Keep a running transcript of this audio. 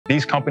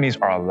These companies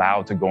are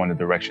allowed to go in the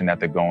direction that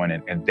they're going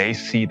in, and they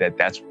see that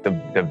that's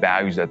the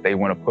values that they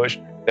want to push.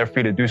 They're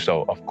free to do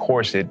so. Of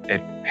course, it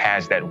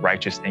has that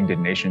righteous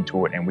indignation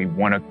to it, and we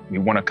want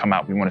to come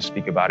out, we want to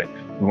speak about it,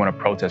 we want to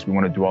protest, we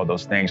want to do all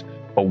those things.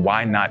 But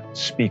why not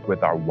speak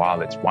with our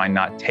wallets? Why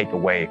not take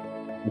away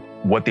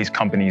what these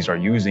companies are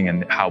using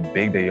and how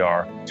big they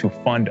are to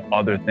fund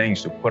other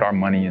things, to put our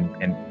money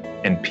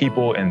in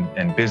people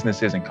and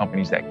businesses and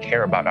companies that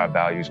care about our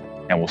values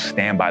and will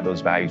stand by those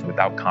values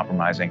without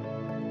compromising.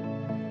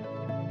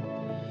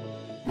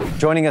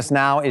 Joining us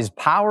now is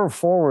power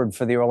forward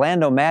for the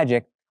Orlando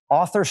Magic,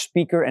 author,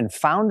 speaker, and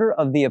founder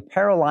of the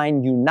apparel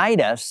line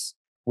UNITUS,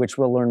 which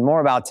we'll learn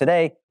more about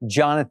today,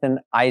 Jonathan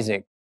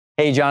Isaac.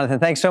 Hey, Jonathan,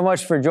 thanks so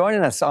much for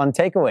joining us on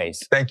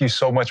Takeaways. Thank you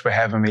so much for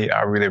having me.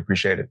 I really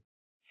appreciate it.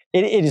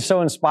 It is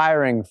so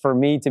inspiring for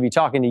me to be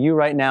talking to you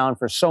right now, and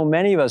for so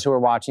many of us who are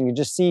watching to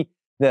just see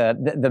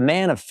the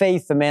man of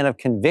faith, the man of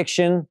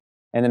conviction,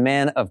 and the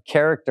man of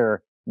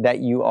character that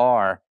you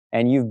are.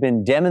 And you've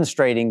been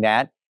demonstrating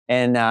that.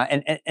 And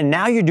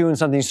now you're doing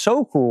something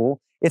so cool.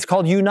 It's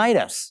called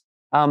UNITUS.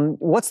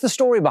 What's the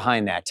story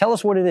behind that? Tell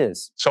us what it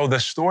is. So the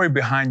story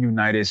behind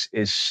UNITUS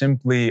is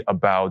simply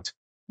about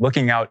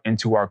looking out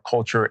into our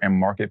culture and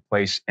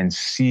marketplace and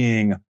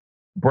seeing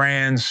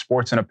brands,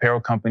 sports and apparel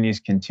companies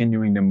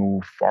continuing to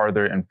move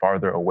farther and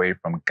farther away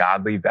from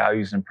godly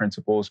values and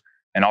principles,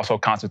 and also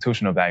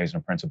constitutional values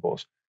and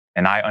principles.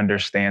 And I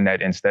understand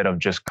that instead of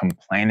just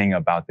complaining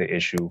about the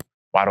issue,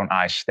 why don't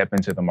I step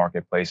into the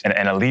marketplace and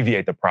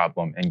alleviate the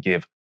problem and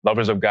give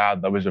lovers of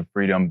God, lovers of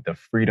freedom, the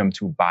freedom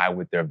to buy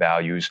with their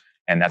values.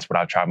 And that's what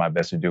I've tried my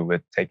best to do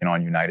with taking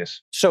on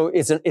UNITUS. So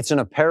it's an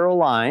apparel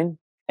line,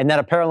 and that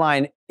apparel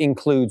line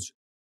includes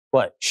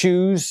what?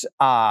 Shoes,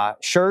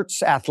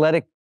 shirts,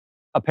 athletic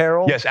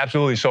apparel? Yes,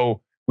 absolutely. So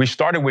we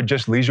started with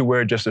just leisure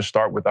wear just to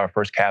start with our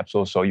first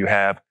capsule. So you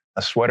have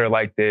a sweater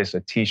like this,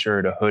 a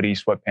t-shirt, a hoodie,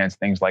 sweatpants,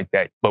 things like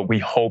that. But we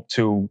hope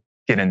to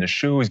get into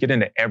shoes, get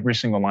into every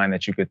single line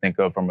that you could think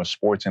of from a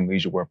sports and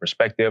leisure wear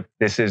perspective.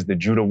 This is the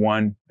Judah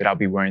one that I'll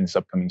be wearing this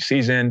upcoming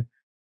season.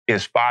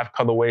 It's 5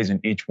 colorways, and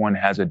each one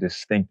has a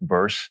distinct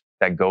verse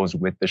that goes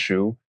with the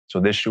shoe. So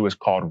this shoe is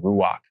called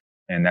Ruach,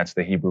 and that's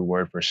the Hebrew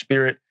word for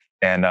spirit.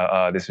 And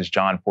this is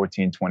John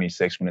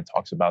 14:26 when it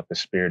talks about the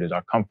Spirit is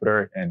our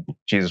comforter, and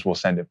Jesus will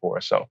send it for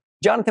us. So,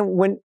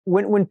 Jonathan,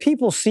 when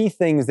people see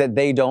things that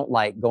they don't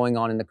like going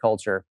on in the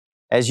culture,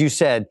 as you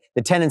said,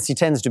 the tendency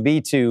tends to be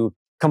to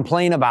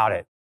complain about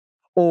it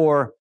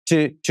or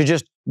to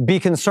just be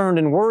concerned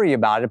and worry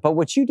about it. But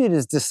what you did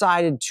is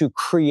decided to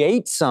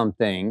create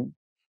something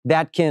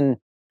that can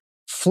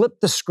flip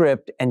the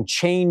script and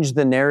change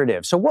the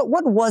narrative. So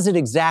what was it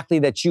exactly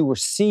that you were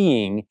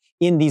seeing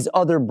in these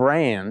other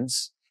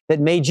brands that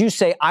made you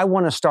say, I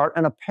want to start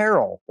an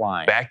apparel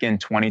line? Back in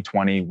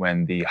 2020,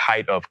 when the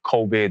height of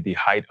COVID, the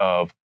height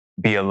of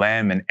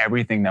BLM and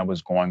everything that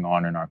was going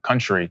on in our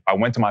country, I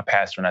went to my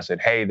pastor and I said,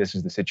 hey, this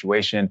is the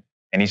situation.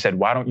 And he said,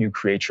 why don't you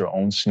create your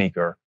own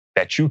sneaker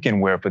that you can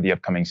wear for the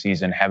upcoming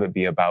season, have it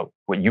be about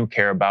what you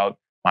care about.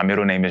 My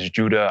middle name is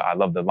Judah. I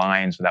love the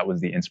lion. So that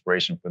was the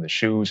inspiration for the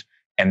shoes.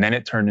 And then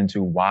it turned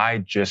into, why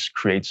just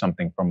create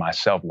something for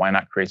myself? Why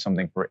not create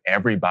something for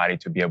everybody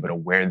to be able to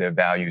wear their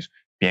values,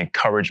 be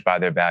encouraged by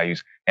their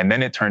values? And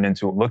then it turned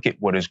into, look at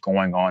what is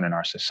going on in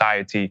our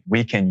society.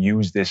 We can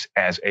use this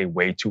as a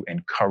way to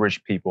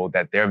encourage people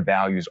that their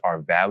values are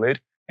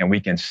valid, and we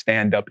can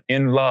stand up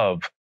in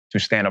love to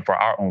stand up for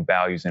our own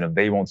values. And if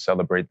they won't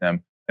celebrate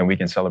them, then we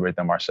can celebrate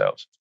them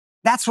ourselves.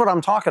 That's what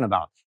I'm talking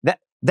about.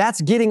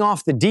 That's getting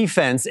off the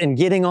defense and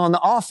getting on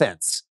the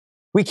offense.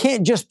 We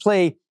can't just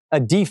play a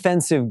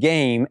defensive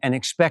game and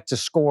expect to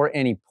score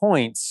any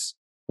points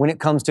when it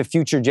comes to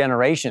future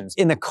generations.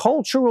 In the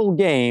cultural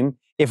game,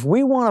 if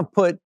we want to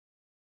put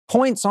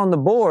points on the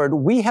board,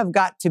 we have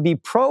got to be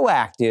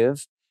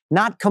proactive,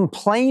 not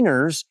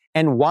complainers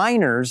and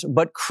whiners,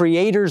 but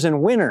creators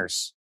and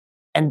winners.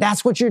 And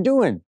that's what you're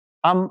doing.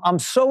 I'm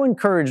so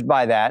encouraged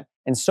by that,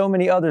 and so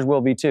many others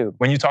will be too.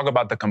 When you talk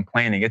about the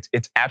complaining,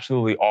 it's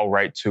absolutely all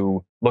right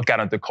to look out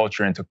at the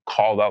culture and to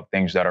call out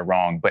things that are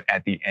wrong. But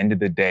at the end of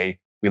the day,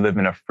 we live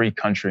in a free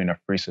country and a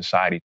free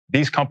society.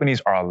 These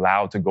companies are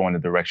allowed to go in the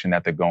direction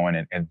that they're going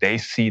in, and they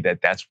see that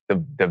that's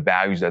the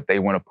values that they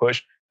want to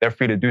push. They're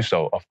free to do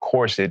so. Of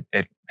course, it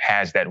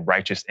has that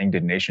righteous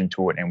indignation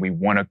to it, and we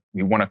want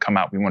to come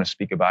out. We want to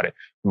speak about it.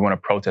 We want to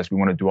protest. We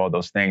want to do all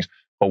those things.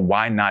 But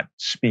why not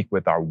speak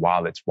with our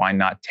wallets? Why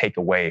not take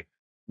away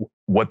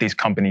what these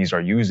companies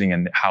are using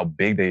and how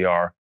big they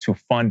are to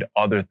fund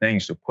other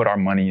things, to put our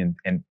money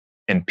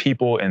in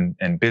people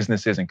and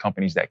businesses and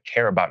companies that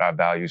care about our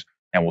values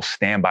and will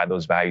stand by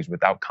those values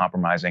without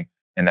compromising?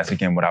 And that's,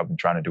 again, what I've been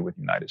trying to do with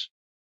UNITUS.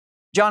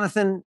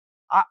 Jonathan,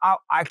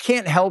 I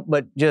can't help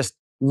but just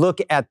look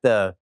at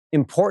the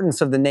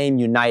importance of the name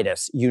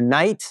UNITUS.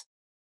 Unite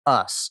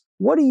us.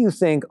 What do you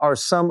think are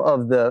some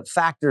of the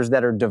factors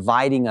that are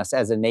dividing us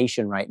as a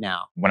nation right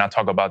now? When I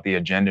talk about the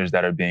agendas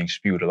that are being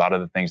spewed, a lot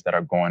of the things that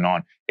are going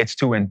on, it's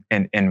to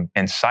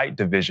incite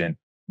division,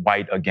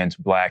 white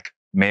against black,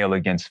 male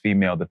against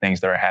female, the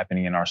things that are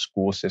happening in our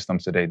school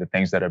systems today, the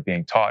things that are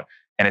being taught.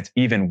 And it's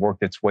even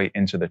worked its way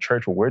into the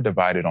church where we're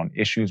divided on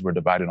issues. We're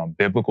divided on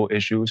biblical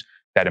issues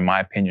that, in my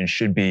opinion,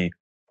 should be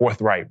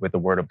forthright with the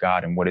word of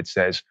God and what it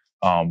says.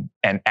 And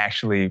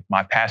actually,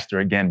 my pastor,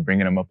 again,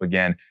 bringing him up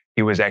again,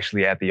 he was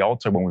actually at the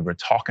altar when we were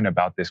talking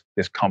about this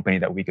company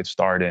that we could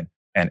start in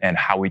and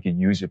how we could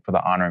use it for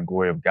the honor and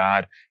glory of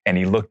God. And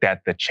he looked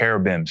at the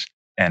cherubims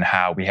and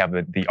how we have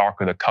the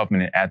Ark of the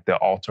Covenant at the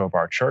altar of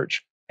our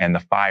church and the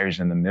fires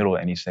in the middle.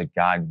 And he said,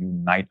 God,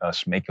 unite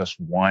us, make us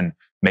one,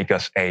 make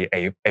us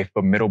a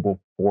formidable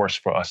force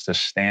for us to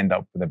stand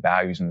up for the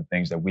values and the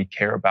things that we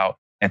care about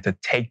and to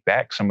take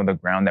back some of the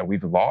ground that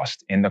we've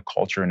lost in the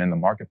culture and in the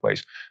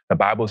marketplace. The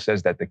Bible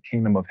says that the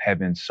kingdom of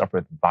heaven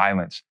suffereth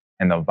violence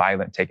and the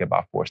violent take it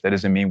by force. That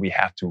doesn't mean we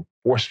have to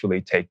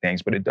forcefully take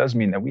things, but it does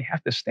mean that we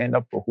have to stand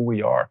up for who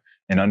we are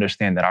and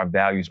understand that our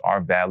values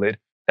are valid,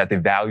 that the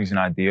values and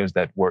ideas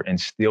that were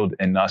instilled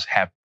in us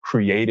have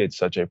created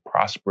such a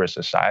prosperous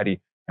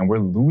society, and we're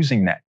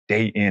losing that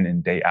day in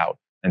and day out.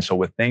 And so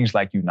with things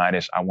like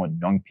UNITUS, I want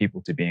young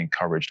people to be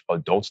encouraged,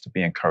 adults to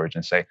be encouraged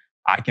and say,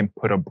 I can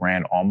put a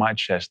brand on my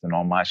chest and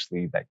on my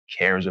sleeve that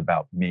cares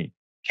about me,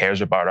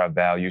 cares about our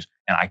values,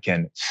 and I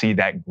can see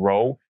that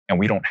grow. And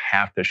we don't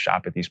have to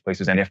shop at these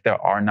places. And if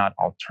there are not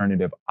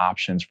alternative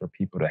options for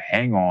people to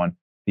hang on,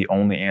 the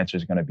only answer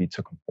is going to be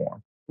to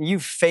conform. You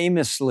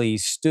famously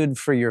stood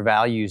for your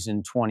values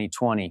in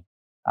 2020.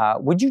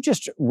 Would you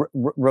just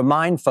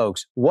remind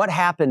folks what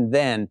happened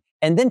then,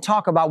 and then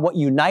talk about what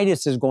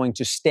UNITUS is going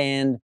to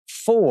stand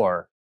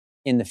for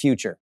in the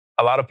future?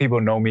 A lot of people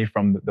know me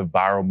from the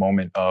viral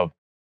moment of,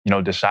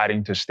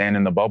 deciding to stand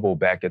in the bubble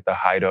back at the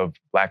height of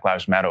Black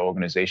Lives Matter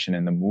organization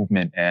and the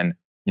movement and,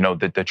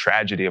 the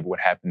tragedy of what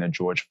happened to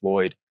George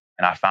Floyd.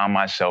 And I found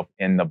myself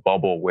in the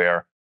bubble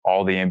where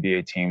all the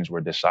NBA teams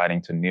were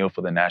deciding to kneel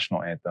for the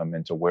national anthem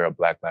and to wear a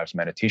Black Lives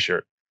Matter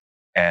t-shirt.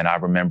 And I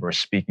remember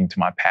speaking to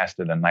my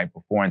pastor the night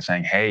before and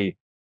saying, hey,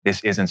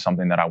 this isn't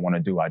something that I want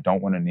to do. I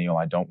don't want to kneel.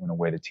 I don't want to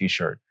wear the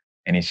t-shirt.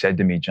 And he said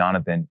to me,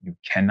 Jonathan, you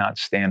cannot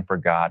stand for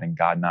God and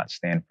God not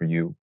stand for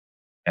you.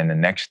 And the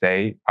next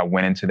day I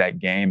went into that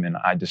game and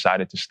I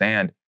decided to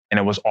stand. And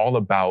it was all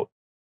about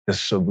the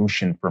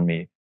solution for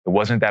me. It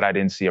wasn't that I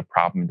didn't see a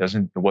problem.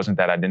 It wasn't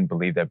that I didn't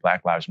believe that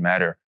Black Lives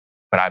Matter,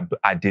 but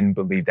I didn't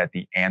believe that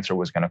the answer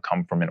was going to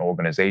come from an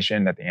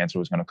organization, that the answer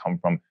was going to come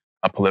from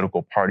a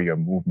political party or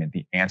movement.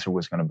 The answer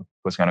was going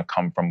to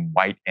come from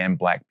white and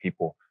Black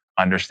people,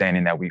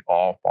 understanding that we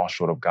all fall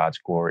short of God's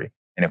glory.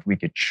 And if we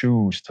could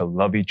choose to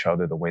love each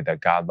other the way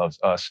that God loves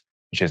us,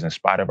 which is in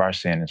spite of our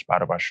sin, in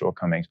spite of our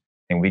shortcomings,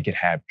 then we could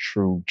have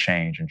true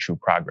change and true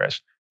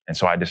progress. And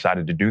so I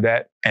decided to do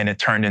that. And it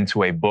turned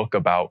into a book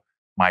about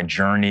my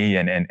journey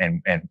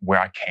and where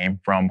I came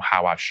from,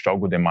 how I've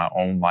struggled in my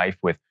own life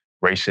with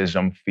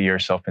racism, fear,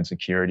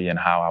 self-insecurity, and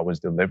how I was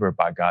delivered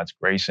by God's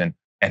grace and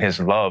his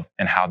love,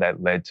 and how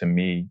that led to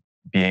me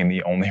being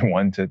the only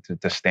one to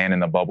stand in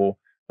the bubble.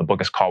 The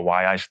book is called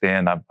Why I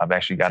Stand. I've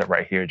actually got it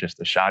right here just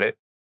to shot it.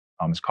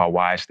 It's called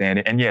Why I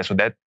Stand. And yeah, so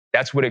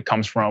that's what it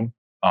comes from.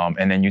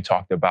 And then you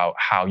talked about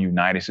how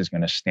UNITUS is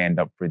going to stand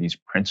up for these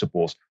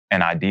principles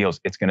and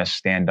ideals. It's going to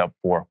stand up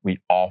for we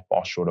all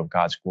fall short of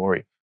God's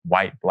glory,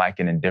 white, Black,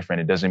 and indifferent.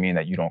 It doesn't mean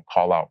that you don't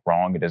call out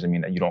wrong. It doesn't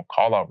mean that you don't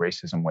call out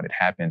racism when it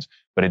happens,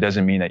 but it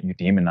doesn't mean that you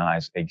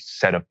demonize a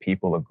set of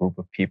people, a group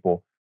of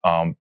people,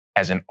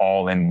 as an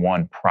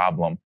all-in-one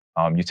problem.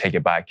 You take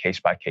it by a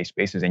case-by-case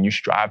basis, and you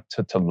strive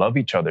to love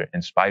each other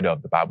in spite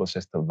of. The Bible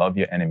says to love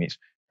your enemies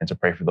and to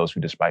pray for those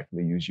who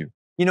despitefully use you.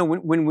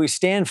 When we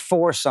stand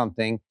for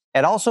something,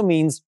 it also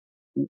means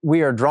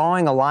we are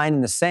drawing a line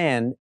in the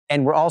sand,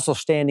 and we're also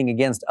standing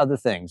against other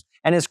things.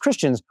 And as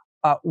Christians,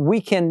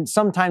 we can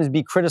sometimes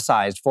be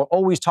criticized for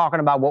always talking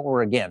about what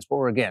we're against.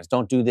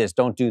 Don't do this,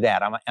 don't do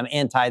that. I'm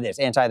anti this,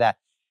 anti that.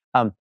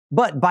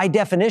 But by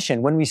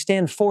definition, when we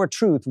stand for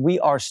truth, we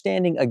are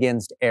standing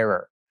against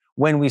error.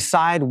 When we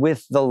side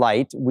with the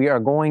light, we are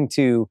going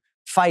to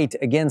fight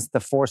against the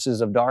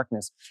forces of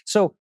darkness.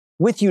 So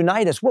with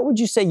UNITUS, what would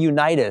you say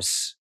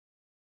UNITUS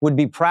would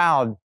be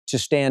proud to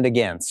stand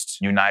against?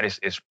 UNITUS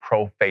is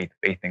pro-faith,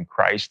 faith in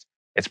Christ.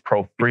 It's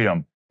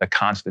pro-freedom, the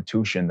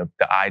Constitution,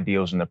 the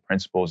ideals and the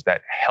principles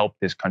that help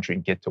this country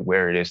get to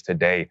where it is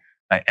today.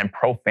 And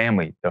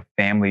pro-family, the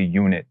family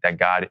unit that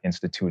God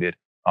instituted.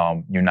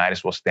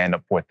 UNITUS will stand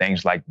up for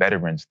things like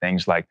veterans,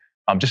 things like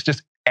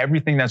just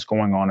everything that's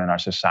going on in our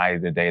society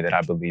today that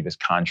I believe is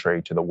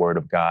contrary to the word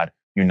of God.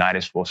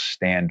 UNITUS will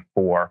stand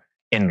for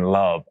in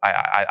love.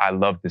 I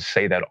love to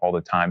say that all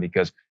the time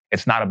because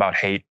it's not about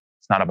hate.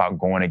 It's not about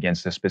going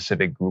against a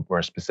specific group or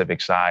a specific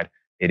side.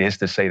 It is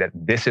to say that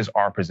this is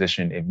our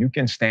position. If you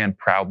can stand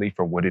proudly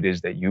for what it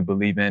is that you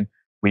believe in,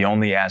 we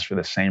only ask for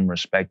the same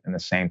respect and the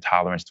same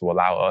tolerance to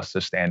allow us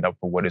to stand up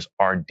for what is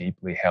our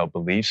deeply held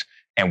beliefs.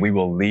 And we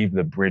will leave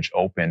the bridge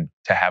open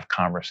to have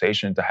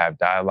conversation, to have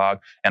dialogue,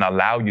 and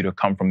allow you to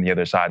come from the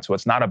other side. So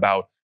it's not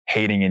about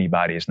hating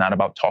anybody. It's not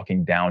about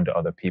talking down to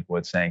other people.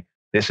 It's saying,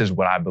 this is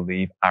what I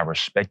believe. I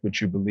respect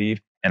what you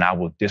believe, and I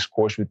will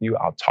discourse with you.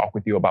 I'll talk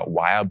with you about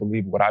why I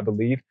believe what I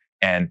believe.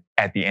 And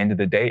at the end of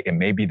the day, it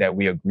may be that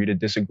we agree to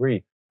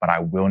disagree, but I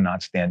will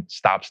not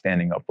stop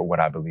standing up for what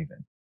I believe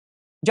in.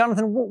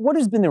 Jonathan, what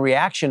has been the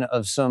reaction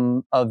of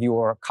some of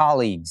your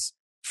colleagues,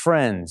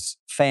 friends,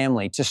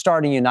 family to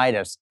starting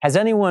UNITUS? Has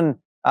anyone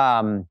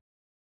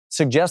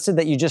suggested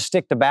that you just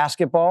stick to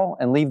basketball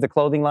and leave the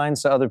clothing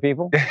lines to other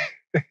people?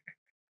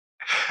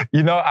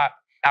 I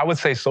would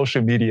say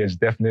social media is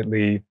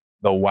definitely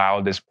the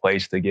wildest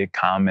place to get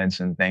comments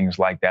and things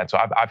like that. So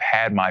I've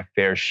had my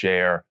fair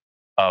share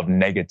of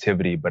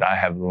negativity, but I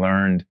have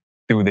learned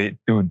through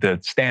the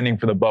standing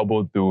for the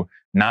bubble, through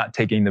not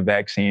taking the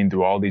vaccine,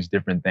 through all these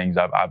different things.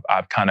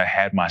 I've kind of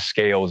had my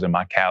scales and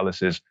my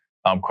calluses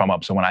come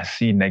up. So when I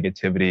see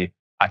negativity,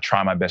 I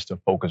try my best to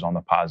focus on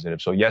the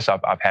positive. So yes,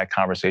 I've had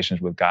conversations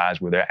with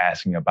guys where they're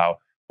asking about,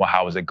 well,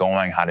 how is it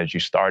going? How did you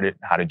start it?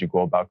 How did you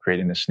go about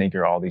creating the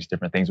sneaker? All these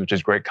different things, which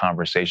is great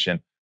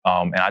conversation.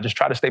 And I just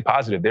try to stay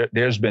positive.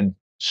 There's been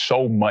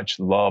so much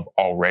love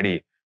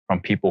already from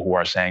people who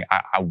are saying,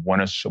 I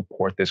want to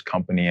support this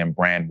company and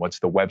brand. What's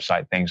the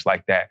website? Things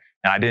like that.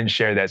 And I didn't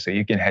share that. So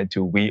you can head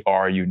to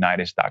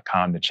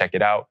weareunitus.com to check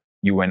it out.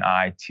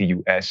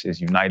 UNITUS is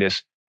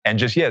Unitus. And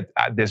just,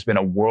 there's been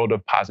a world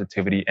of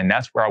positivity. And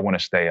that's where I want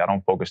to stay. I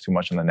don't focus too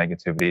much on the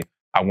negativity.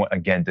 I want,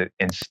 again, to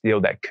instill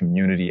that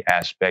community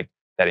aspect,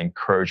 that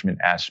encouragement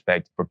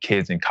aspect for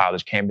kids in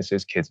college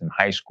campuses, kids in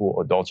high school,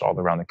 adults all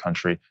around the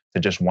country to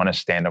just want to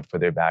stand up for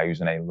their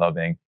values in a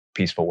loving,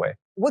 peaceful way.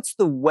 What's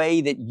the way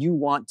that you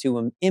want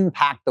to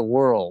impact the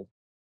world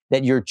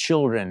that your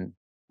children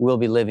will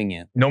be living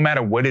in? No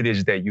matter what it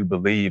is that you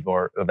believe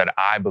or that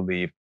I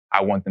believe,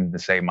 I want them to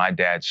say, my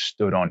dad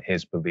stood on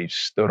his beliefs,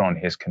 stood on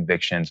his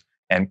convictions.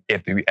 And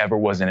if he ever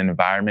was in an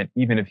environment,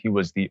 even if he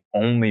was the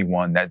only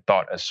one that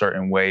thought a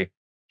certain way,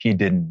 he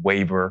didn't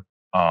waver.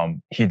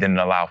 He didn't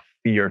allow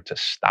fear to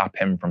stop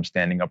him from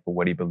standing up for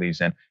what he believes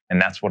in. And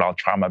that's what I'll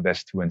try my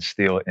best to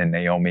instill in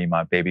Naomi,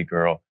 my baby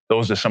girl.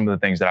 Those are some of the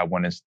things that I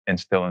want to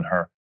instill in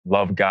her.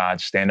 Love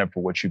God, stand up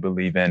for what you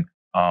believe in,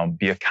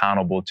 be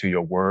accountable to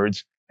your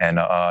words. And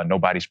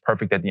nobody's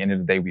perfect at the end of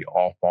the day. We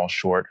all fall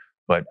short,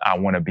 but I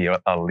want to be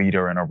a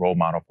leader and a role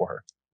model for her.